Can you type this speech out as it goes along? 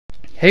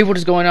Hey, what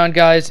is going on,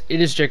 guys? It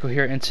is Jaco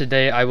here, and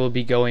today I will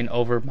be going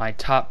over my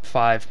top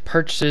 5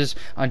 purchases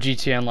on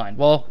GTA Online.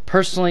 Well,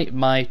 personally,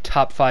 my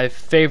top 5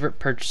 favorite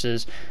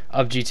purchases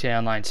of GTA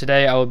Online.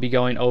 Today I will be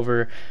going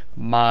over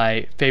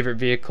my favorite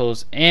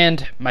vehicles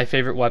and my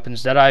favorite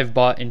weapons that I've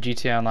bought in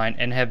GTA Online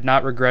and have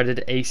not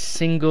regretted a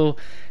single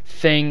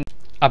thing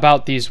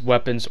about these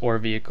weapons or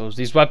vehicles.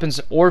 These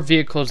weapons or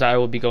vehicles that I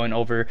will be going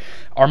over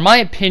are my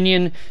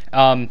opinion.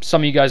 Some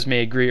of you guys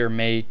may agree or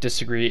may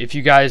disagree. If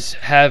you guys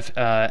have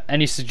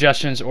any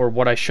suggestions or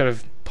what I should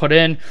have put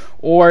in,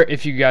 or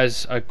if you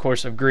guys of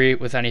course agree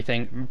with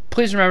anything,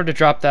 please remember to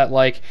drop that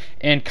like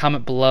and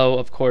comment below,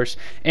 of course.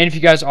 And if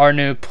you guys are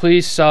new,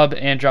 please sub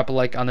and drop a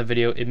like on the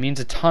video. It means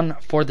a ton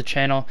for the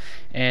channel.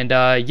 And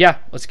yeah,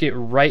 let's get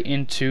right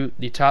into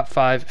the top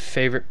 5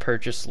 favorite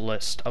purchase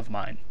list of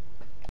mine.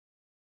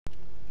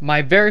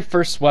 My very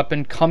first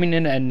weapon, coming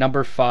in at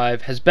number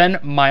 5, has been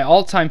my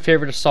all-time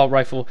favorite assault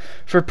rifle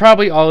for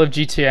probably all of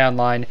GTA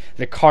Online,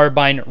 the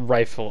carbine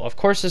rifle. Of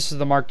course, this is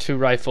the Mark II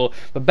rifle,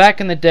 but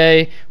back in the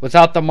day,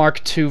 without the Mark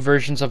II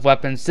versions of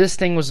weapons, this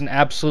thing was an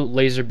absolute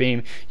laser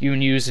beam you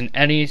can use in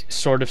any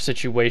sort of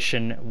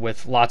situation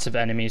with lots of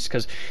enemies,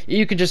 because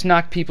you could just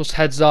knock people's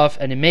heads off,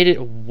 and it made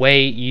it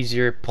way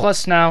easier.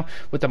 Plus now,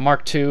 with the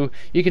Mark II,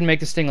 you can make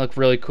this thing look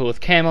really cool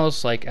with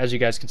camos, like as you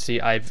guys can see,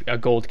 I have a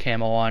gold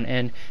camo on,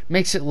 and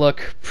makes it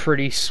look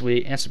pretty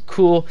sweet, and some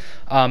cool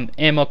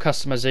ammo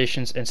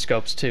customizations and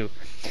scopes too.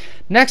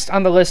 Next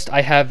on the list,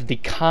 I have the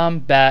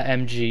Combat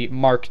MG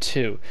Mark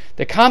II.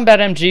 The Combat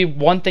MG,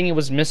 one thing it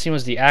was missing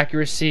was the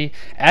accuracy,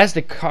 as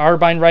the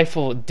carbine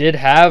rifle did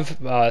have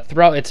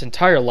throughout its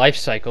entire life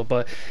cycle.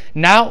 But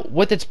now,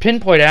 with its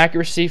pinpoint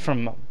accuracy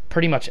from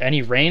pretty much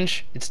any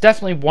range, it's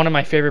definitely one of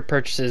my favorite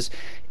purchases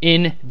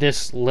in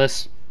this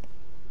list.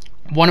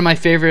 One of my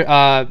favorite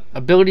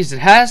abilities it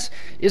has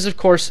is, of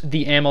course,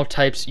 the ammo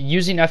types.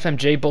 Using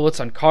FMJ bullets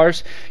on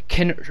cars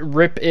can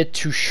rip it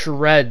to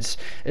shreds,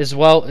 as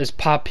well as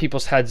pop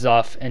people's heads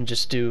off and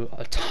just do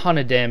a ton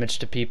of damage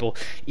to people,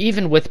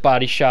 even with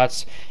body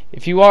shots.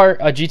 If you are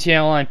a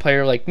GTA Online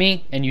player like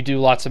me and you do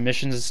lots of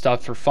missions and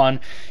stuff for fun,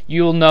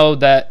 you'll know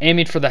that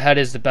aiming for the head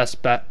is the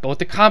best bet. But with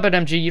the Combat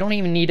MG, you don't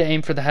even need to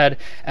aim for the head,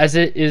 as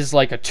it is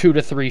like a 2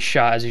 to 3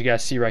 shot, as you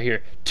guys see right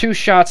here. 2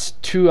 shots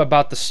to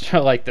about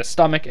the like the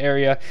stomach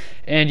area,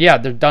 and yeah,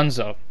 they're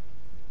donezo.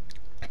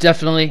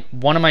 Definitely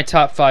one of my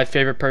top 5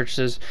 favorite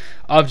purchases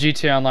of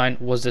GTA Online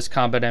was this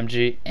Combat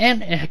MG,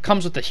 and it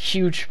comes with a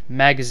huge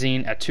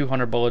magazine at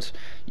 200 bullets.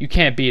 You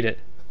can't beat it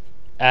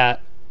at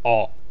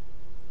all.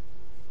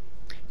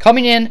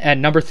 Coming in at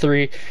number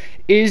 3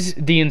 is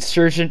the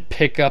Insurgent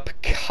Pickup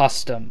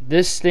Custom.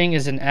 This thing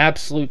is an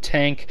absolute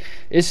tank.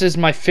 This is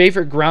my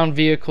favorite ground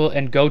vehicle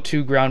and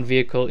go-to ground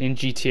vehicle in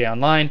GTA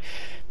Online,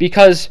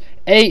 because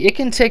it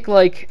can take,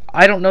 like,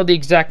 I don't know the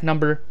exact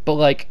number, but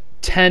like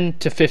 10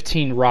 to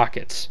 15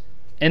 rockets,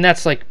 and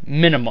that's like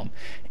minimum.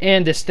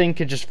 And this thing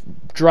can just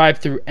drive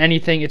through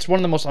anything. It's one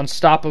of the most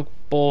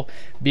unstoppable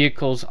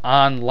vehicles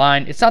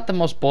online. It's not the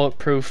most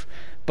bulletproof,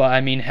 but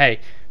I mean, hey,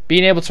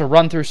 being able to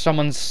run through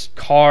someone's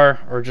car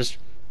or just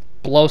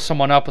blow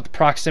someone up with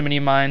proximity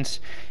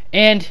mines,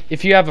 and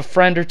if you have a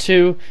friend or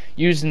two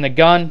using the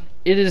gun,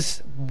 it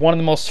is one of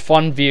the most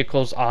fun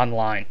vehicles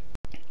online.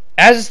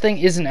 As this thing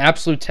is an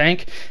absolute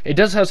tank, it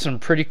does have some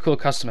pretty cool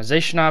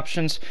customization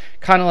options,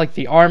 kind of like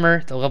the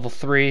armor, the level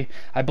 3.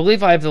 I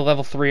believe I have the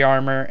level 3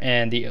 armor,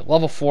 and the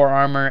level 4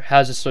 armor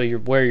has it so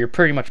you're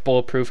pretty much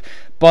bulletproof,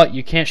 but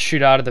you can't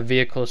shoot out of the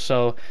vehicle.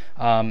 So,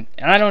 and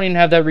I don't even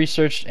have that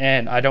researched,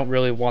 and I don't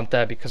really want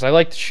that because I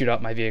like to shoot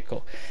out my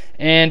vehicle.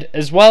 And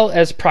as well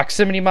as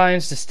proximity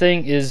mines, this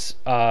thing is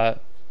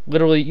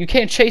literally, you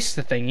can't chase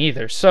the thing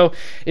either. So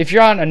if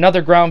you're on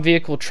another ground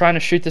vehicle trying to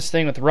shoot this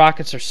thing with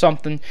rockets or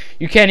something,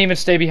 you can't even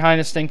stay behind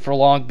this thing for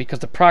long, because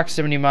the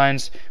proximity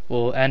mines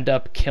will end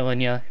up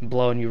killing you and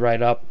blowing you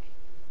right up.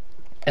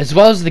 As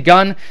well as the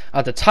gun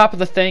at the top of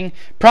the thing,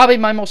 probably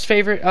my most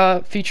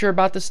favorite feature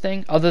about this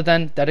thing, other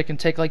than that it can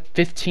take like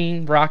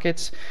 15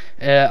 rockets.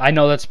 I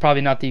know that's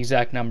probably not the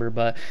exact number,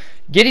 but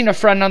getting a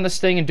friend on this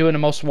thing and doing a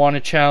most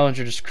wanted challenge,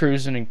 or just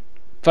cruising and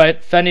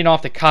fending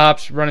off the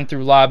cops, running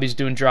through lobbies,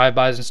 doing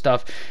drive-bys and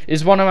stuff,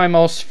 is one of my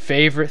most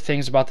favorite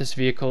things about this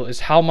vehicle,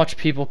 is how much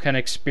people can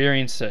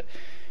experience it.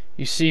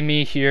 You see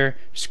me here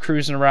just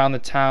cruising around the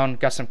town,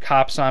 got some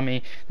cops on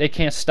me, they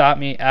can't stop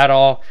me at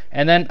all,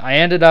 and then I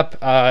ended up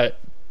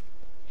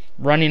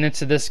running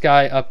into this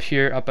guy up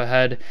here, up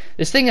ahead.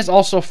 This thing is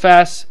also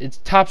fast. It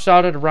tops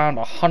out at around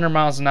 100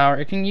 miles an hour.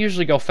 It can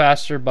usually go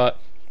faster,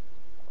 but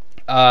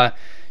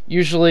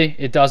usually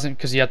it doesn't,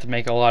 because you have to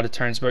make a lot of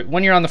turns. But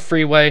when you're on the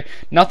freeway,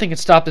 nothing can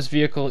stop this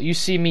vehicle. You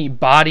see me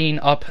bodying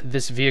up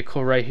this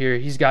vehicle right here.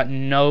 He's got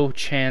no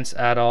chance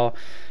at all.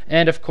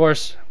 And of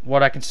course,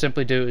 what I can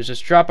simply do is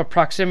just drop a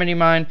proximity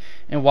mine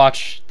and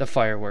watch the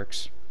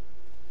fireworks.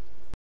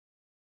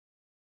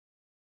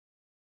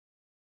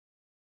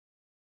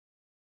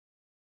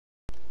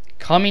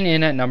 Coming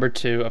in at number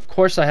 2, of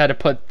course I had to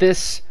put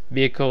this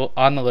vehicle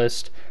on the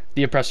list,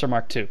 the Oppressor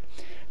Mark II.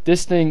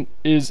 This thing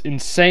is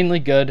insanely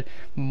good.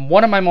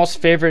 One of my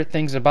most favorite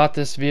things about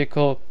this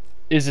vehicle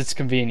is its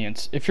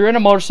convenience. If you're in a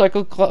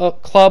motorcycle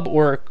club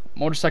or a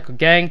motorcycle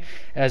gang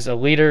as a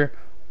leader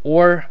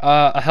or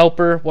a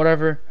helper,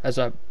 whatever, as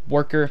a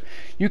worker,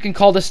 you can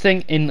call this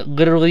thing in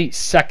literally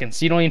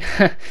seconds. You don't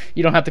even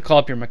you don't have to call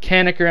up your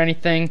mechanic or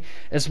anything.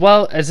 As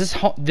well as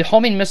the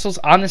homing missiles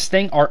on this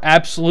thing are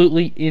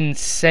absolutely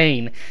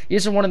insane.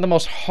 These are one of the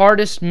most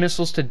hardest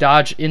missiles to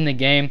dodge in the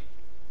game.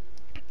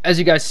 As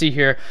you guys see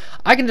here,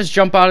 I can just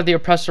jump out of the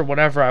oppressor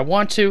whenever I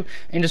want to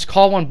and just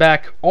call one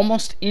back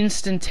almost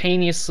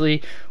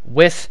instantaneously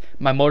with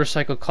my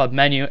motorcycle club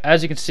menu.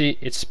 As you can see,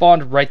 it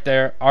spawned right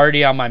there,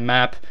 already on my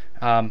map.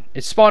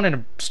 It spawned in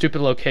a stupid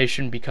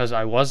location because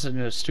I was in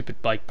a stupid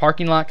like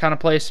parking lot kind of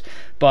place.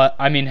 But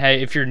I mean,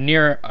 hey, if you're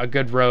near a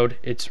good road,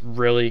 it's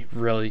really,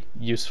 really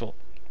useful.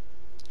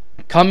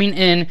 Coming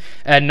in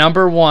at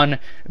number 1,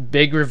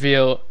 big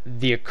reveal,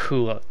 the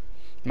Akula.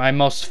 My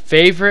most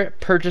favorite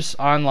purchase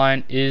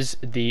online is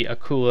the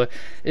Akula.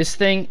 This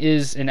thing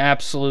is an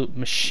absolute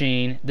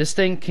machine. This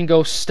thing can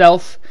go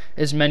stealth,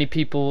 as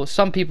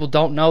some people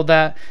don't know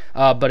that,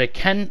 but it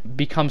can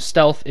become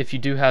stealth if you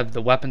do have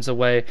the weapons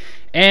away,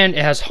 and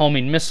it has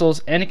homing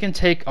missiles, and it can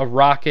take a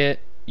rocket.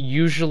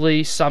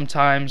 Usually,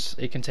 sometimes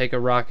it can take a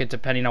rocket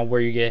depending on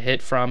where you get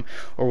hit from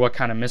or what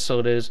kind of missile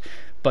it is.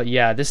 But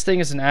yeah, this thing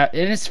is and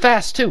it's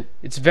fast too.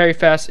 It's very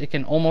fast. It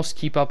can almost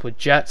keep up with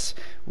jets,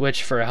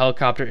 which for a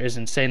helicopter is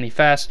insanely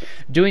fast.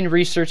 Doing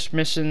research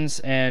missions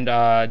and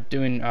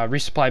doing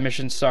resupply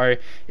missions,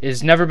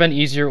 is never been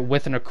easier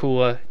with an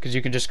Akula because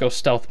you can just go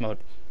stealth mode.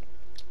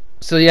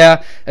 So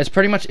yeah, that's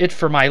pretty much it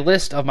for my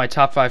list of my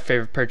top 5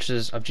 favorite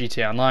purchases of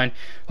GTA Online.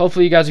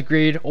 Hopefully you guys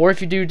agreed, or if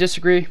you do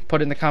disagree,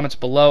 put it in the comments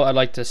below. I'd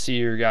like to see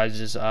your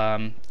guys'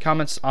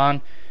 comments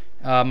on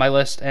my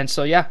list. And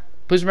so yeah,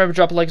 please remember to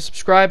drop a like and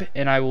subscribe,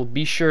 and I will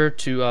be sure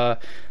to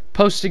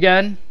post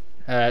again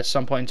at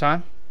some point in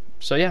time.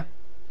 So yeah,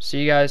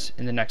 see you guys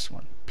in the next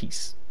one.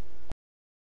 Peace.